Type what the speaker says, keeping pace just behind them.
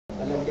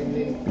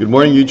Good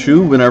morning,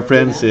 YouTube and our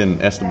friends in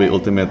SWA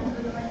Ultimate.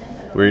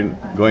 We're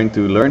going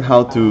to learn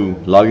how to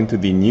log into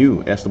the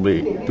new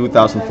SWA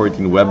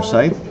 2014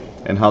 website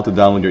and how to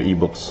download your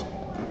ebooks.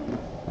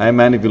 I'm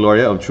Manny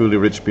Viloria of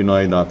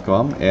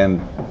TrulyRichPinoy.com, and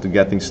to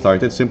get things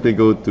started, simply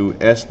go to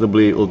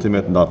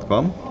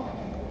SWAUltimate.com,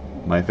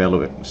 my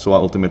fellow SWA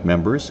Ultimate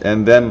members,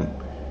 and then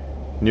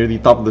near the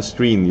top of the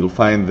screen, you'll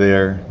find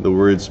there the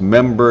words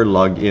Member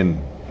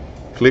Login.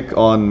 Click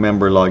on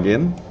Member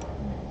Login,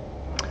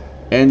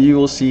 and you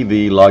will see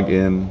the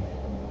login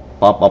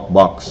pop-up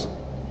box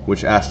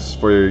which asks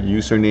for your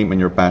username and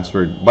your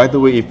password. By the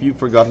way, if you've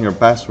forgotten your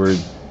password,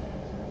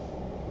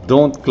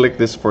 don't click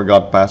this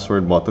forgot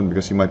password button,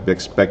 because you might be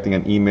expecting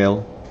an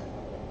email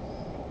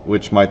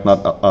which might not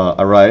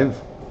arrive.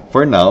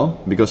 For now,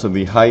 because of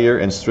the higher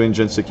and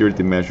stringent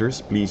security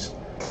measures, please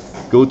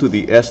go to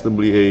the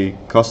SWA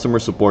customer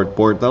support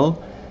portal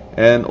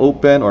and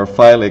open or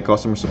file a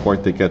customer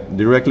support ticket.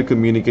 Directly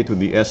communicate with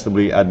the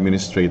SWA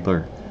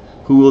administrator,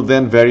 who will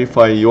then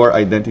verify your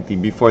identity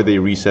before they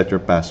reset your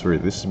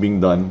password. This is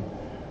being done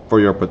for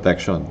your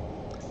protection.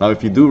 Now,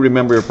 if you do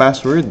remember your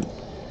password,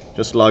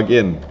 just log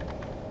in.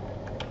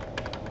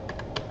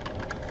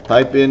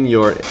 Type in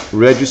your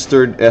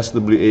registered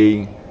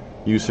SWA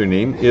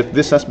username. If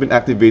this has been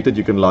activated,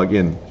 you can log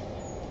in.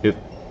 If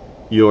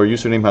your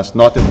username has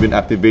not yet been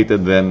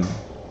activated, then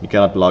you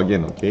cannot log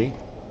in, okay?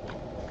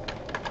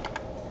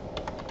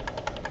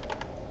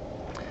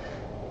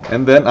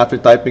 And then after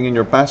typing in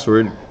your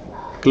password,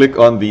 click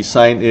on the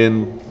sign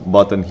in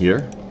button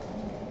here,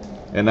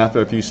 and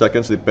after a few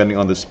seconds, depending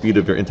on the speed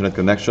of your internet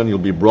connection, you'll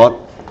be brought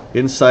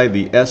inside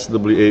the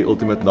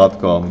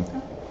SWAUltimate.com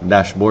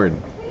dashboard.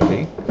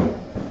 Okay,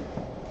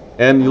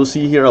 and you'll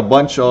see here a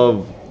bunch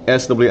of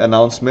SWA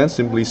announcements.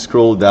 Simply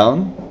scroll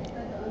down,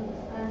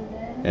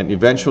 and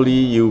eventually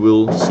you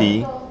will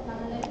see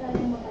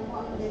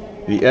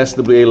the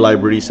SWA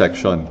library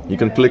section. You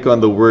can click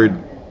on the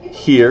word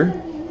here,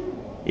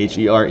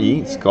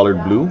 H-E-R-E, it's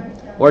colored blue,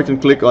 or you can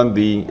click on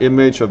the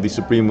image of the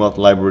Supreme Wealth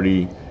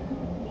Library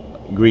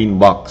green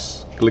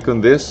box. Click on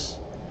this,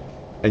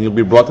 and you'll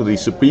be brought to the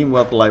Supreme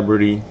Wealth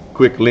Library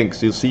quick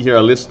links. You'll see here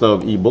a list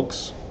of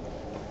ebooks.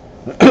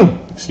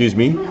 Excuse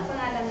me.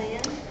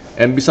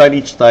 And beside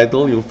each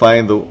title, you'll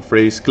find the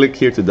phrase "click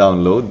here to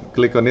download."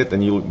 Click on it,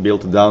 and you'll be able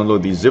to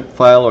download the zip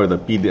file or the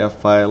PDF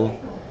file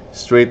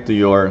straight to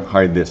your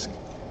hard disk.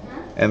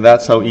 And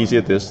that's how easy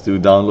it is to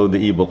download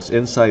the ebooks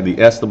inside the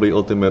SWA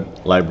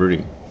Ultimate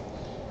Library.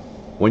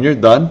 When you're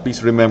done,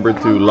 please remember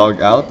to log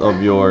out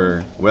of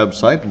your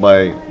website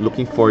by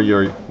looking for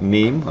your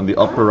name on the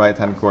upper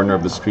right-hand corner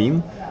of the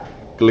screen.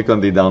 Click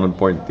on the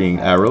download pointing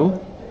arrow,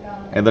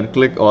 and then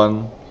click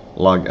on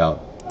log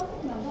out.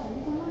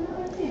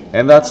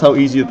 And that's how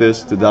easy it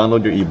is to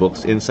download your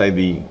ebooks inside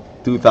the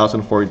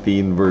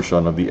 2014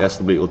 version of the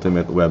SWA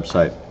Ultimate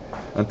website.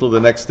 Until the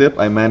next tip,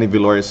 I'm Manny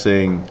Viloria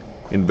saying,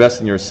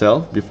 invest in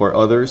yourself before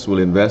others will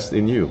invest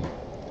in you.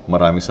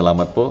 Maraming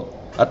salamat po,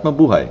 at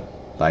mabuhay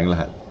tayong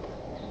lahat.